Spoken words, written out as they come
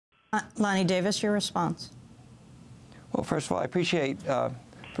Lanny Davis, your response. Well, first of all, I appreciate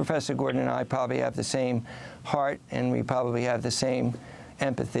Professor Gordon and I probably have the same heart, and we probably have the same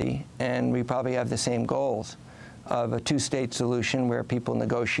empathy, and we probably have the same goals of a two-state solution where people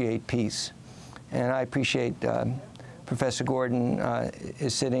negotiate peace. And I appreciate Professor Gordon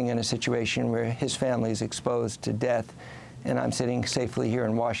is sitting in a situation where his family is exposed to death, and I'm sitting safely here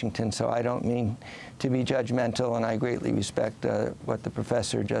in Washington, so I don't mean to be judgmental, and I greatly respect what the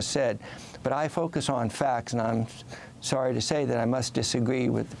professor just said. But I focus on facts, and I'm sorry to say that I must disagree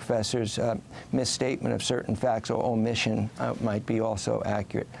with the professor's misstatement of certain facts, or omission might be also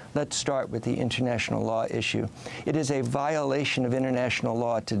accurate. Let's start with the international law issue. It is a violation of international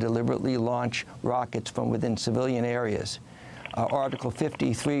law to deliberately launch rockets from within civilian areas. Article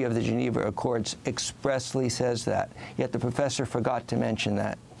 53 of the Geneva Accords expressly says that, yet the professor forgot to mention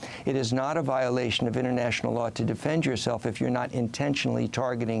that. It is not a violation of international law to defend yourself if you're not intentionally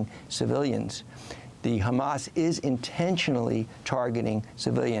targeting civilians. The Hamas is intentionally targeting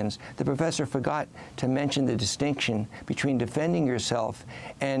civilians. The professor forgot to mention the distinction between defending yourself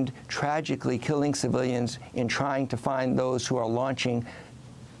and tragically killing civilians in trying to find those who are launching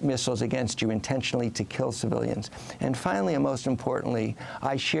missiles against you intentionally to kill civilians. And finally, and most importantly,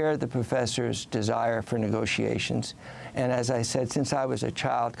 I share the professor's desire for negotiations. And as I said, since I was a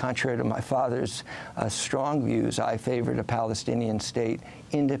child, contrary to my father's strong views, I favored a Palestinian state,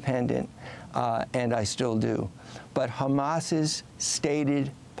 independent, and I still do. But Hamas's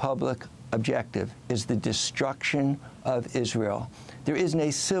stated public objective is the destruction of Israel. There isn't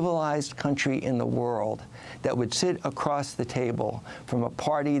a civilized country in the world that would sit across the table from a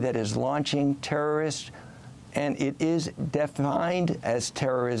party that is launching terrorists, and it is defined as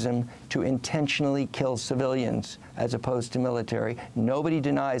terrorism to intentionally kill civilians as opposed to military. Nobody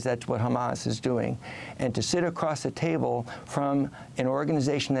denies that's what Hamas is doing. And to sit across the table from an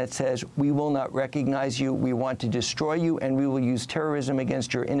organization that says, we will not recognize you, we want to destroy you, and we will use terrorism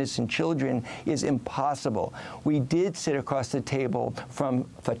against your innocent children is impossible. We did sit across the table from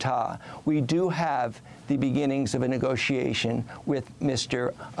Fatah. We do have the beginnings of a negotiation with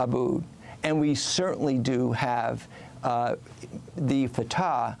Mr. Aboud. And we certainly do have the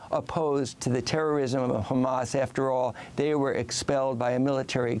Fatah opposed to the terrorism of Hamas. After all, they were expelled by a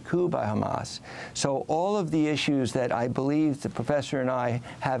military coup by Hamas. So all of the issues that I believe the professor and I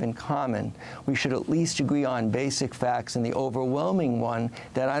have in common, we should at least agree on basic facts, and the overwhelming one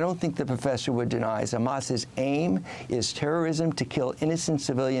that I don't think the professor would deny is Hamas's aim is terrorism to kill innocent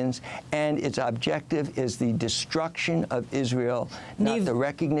civilians, and its objective is the destruction of Israel, not the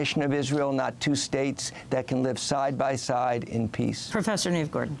recognition of Israel, not two states that can live side by side in peace. Professor Neve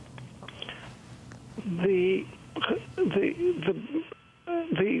Gordon.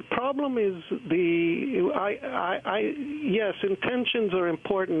 The problem is yes, intentions are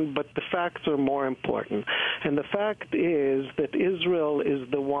important, but the facts are more important. And the fact is that Israel is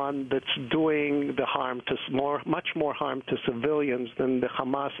the one that's doing the harm to much more harm to civilians than the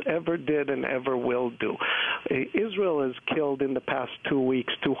Hamas ever did and ever will do. Israel has killed in the past 2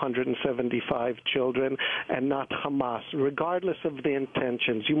 weeks 275 children, and not Hamas, regardless of the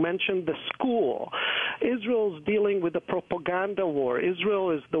intentions. You mentioned the school. Israel's dealing with a propaganda war.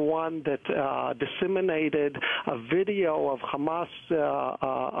 Israel is the one that disseminated a video of Hamas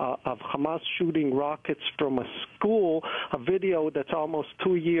shooting rockets from a school, a video that's almost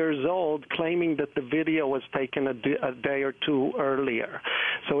 2 years old, claiming that the video was taken a day or two earlier.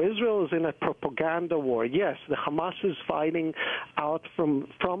 So Israel is in a propaganda war. Yes, the Hamas is fighting out from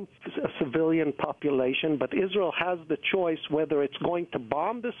a civilian population, but Israel has the choice whether it's going to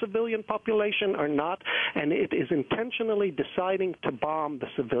bomb the civilian population or not, and it is intentionally deciding to bomb the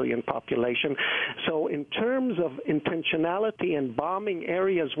civilian population. So in terms of intentionality and bombing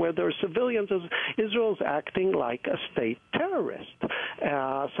areas where there are civilians, Israel's acting like a state terrorist.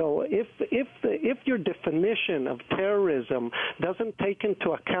 So if your definition of terrorism doesn't take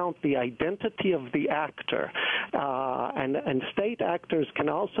into account the identity of the actor, and state actors can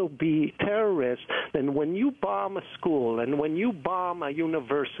also be terrorists, then when you bomb a school and when you bomb a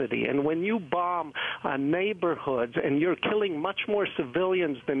university and when you bomb neighborhoods and you're killing much more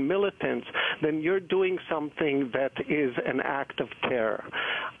civilians than militants, then you're doing something that is an act of terror.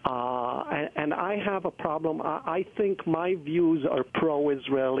 And I have a problem. I think my views are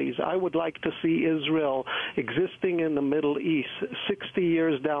pro-Israelis. I would like to see Israel existing in the Middle East 60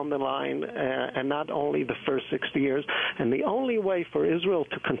 years down the line, and not only the first 60 years. And the only way for Israel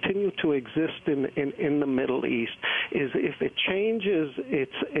to continue to exist in the Middle East is if it changes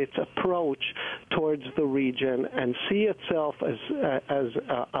its approach towards the region and see itself as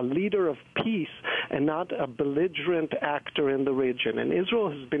a leader of peace and not a belligerent actor in the region. And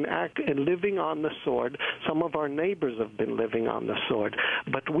Israel has been living on the sword. Some of our neighbors have been living on the sword.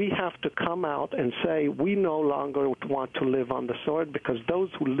 But we have to come out and say we no longer want to live on the sword, because those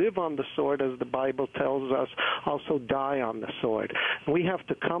who live on the sword, as the Bible tells us, also die on the sword. We have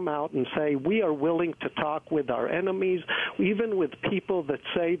to come out and say we are willing to talk with our enemies, even with people that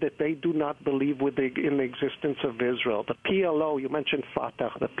say that they do not believe in the existence of Israel. The PLO, you mentioned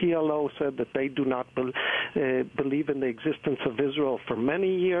Fatah, the PLO said that they do not believe in the existence of Israel for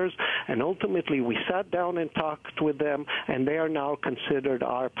many years, and ultimately we sat down and talked with them, and they are now considered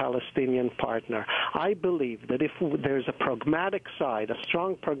our Palestinian partner. I believe that if there's a pragmatic side, a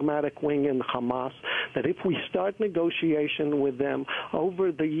strong pragmatic wing in Hamas, that if we start negotiation with them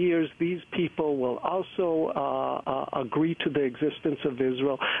over the years, these people will also agree to the existence of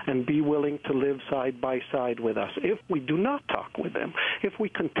Israel and be willing to live side by side with us. If we do not talk with them, if we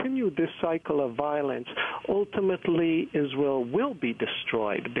continue this cycle of violence, ultimately Israel will be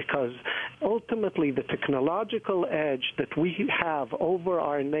destroyed, because ultimately the technological edge that we have over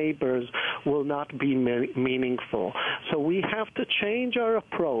our neighbors will not be meaningful. So we have to change our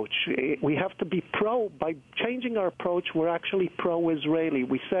approach. We have to be by changing our approach, we're actually pro-Israeli.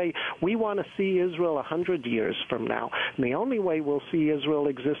 We say we want to see Israel 100 years from now. And the only way we'll see Israel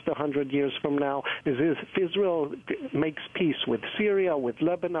exist 100 years from now is if Israel makes peace with Syria, with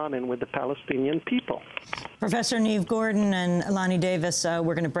Lebanon, and with the Palestinian people. Professor Neve Gordon and Lanny Davis,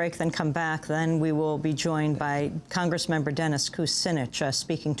 we're going to break, then come back. Then we will be joined by Congressmember Dennis Kucinich,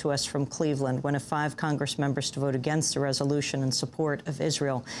 speaking to us from Cleveland, one of 5 Congress members to vote against the resolution in support of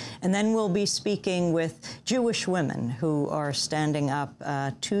Israel. And then we'll be speaking with Jewish women who are standing up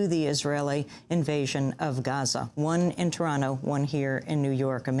to the Israeli invasion of Gaza. One in Toronto, one here in New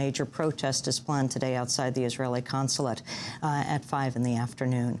York. A major protest is planned today outside the Israeli consulate at 5 in the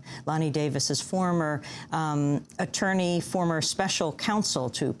afternoon. Lanny Davis is former attorney, former special counsel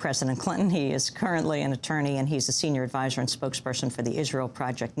to President Clinton. He is currently an attorney, and he's a senior advisor and spokesperson for the Israel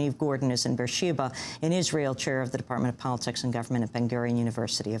Project. Neve Gordon is in Beersheba, in Israel, chair of the Department of Politics and Government at Ben-Gurion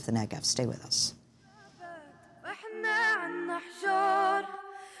University of the Negev. Stay with us.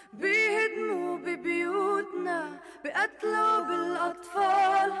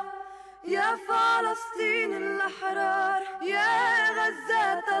 يا فلسطين الأحرار يا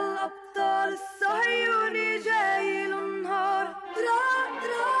غزة الأبطال الصهيوني جاي النهار درا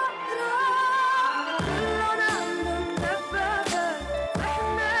درا درا كلنا عندهم دبابات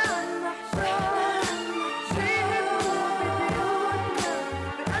احنا عنا حشار شيهدوا ببيوتنا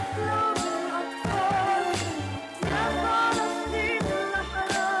بقتلوا بالأطفال يا فلسطين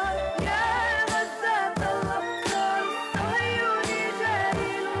الأحرار يا غزة الأبطال الصهيوني جاي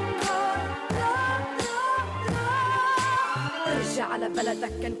ارجع على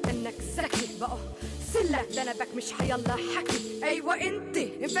بلدك كأنك ذكي بقى سلك ذنبك مش حيالله حكي ايوه انت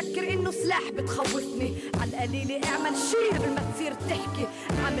مفكر انه سلاح بتخوفني على القليل اعمل شي قبل ما تصير تحكي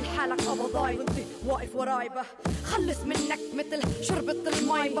عامل حالك قبضاي وانت واقف وراي خلص منك مثل شربة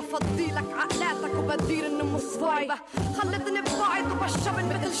المي بفضي لك عقلاتك وبدير انه مصفاي خلتني ببعض وبشبن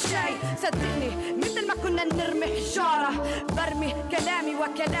مثل شاي صدقني مثل ما كنا نرمي حجارة برمي كلامي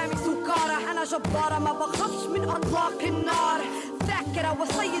وكلامي سكارة انا جبارة ما بخافش من اطلاق النار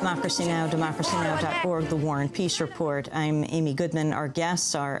Democracy Now!, democracynow.org, The War and Peace Report. I'm Amy Goodman. Our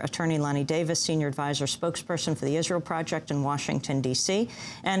guests are attorney Lanny Davis, senior advisor spokesperson for the Israel Project in Washington, D.C.,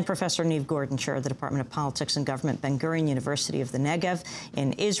 and Professor Neve Gordon, chair of the Department of Politics and Government, Ben-Gurion University of the Negev,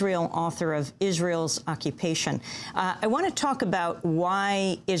 in Israel, author of Israel's Occupation. I want to talk about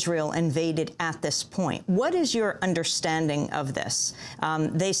why Israel invaded at this point. What is your understanding of this?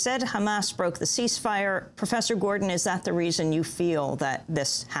 They said Hamas broke the ceasefire. Professor Gordon, is that the reason you feel that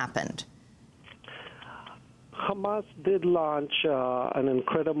this happened? Hamas did launch an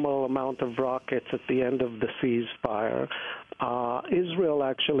incredible amount of rockets at the end of the ceasefire. Israel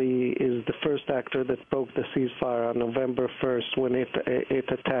actually is the first actor that broke the ceasefire on November 1st when it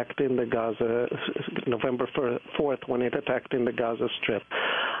attacked in the Gaza, November 4th when it attacked in the Gaza Strip.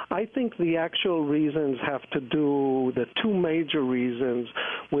 I think the actual reasons have to do, the two major reasons,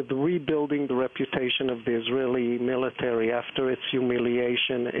 with rebuilding the reputation of the Israeli military after its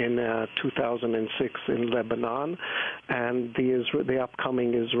humiliation in 2006 in Lebanon and the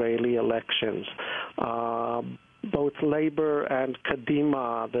upcoming Israeli elections. both Labor and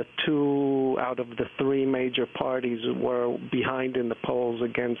Kadima, the two out of the three major parties, were behind in the polls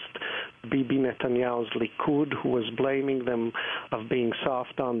against Bibi Netanyahu's Likud, who was blaming them of being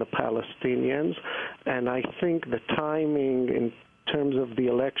soft on the Palestinians. And I think the timing in terms of the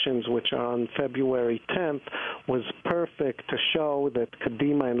elections, which are on February 10th, was perfect to show that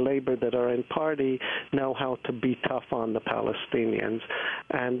Kadima and Labor that are in party know how to be tough on the Palestinians.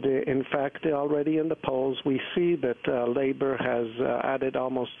 And in fact, already in the polls, we see that Labor has added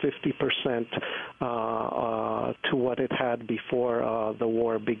almost 50% to what it had before the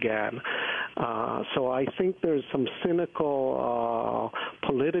war began. So I think there's some cynical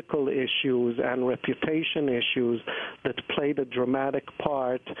political issues and reputation issues that played a dramatic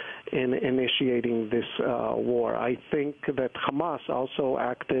part in initiating this war. I think that Hamas also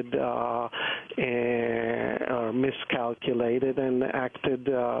acted or miscalculated and acted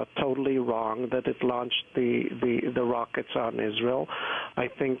totally wrong, that it launched the rockets on Israel. I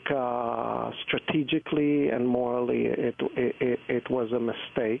think strategically and morally it was a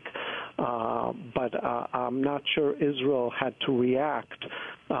mistake. But I'm not sure Israel had to react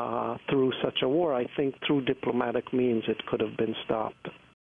through such a war. I think through diplomatic means it could have been stopped.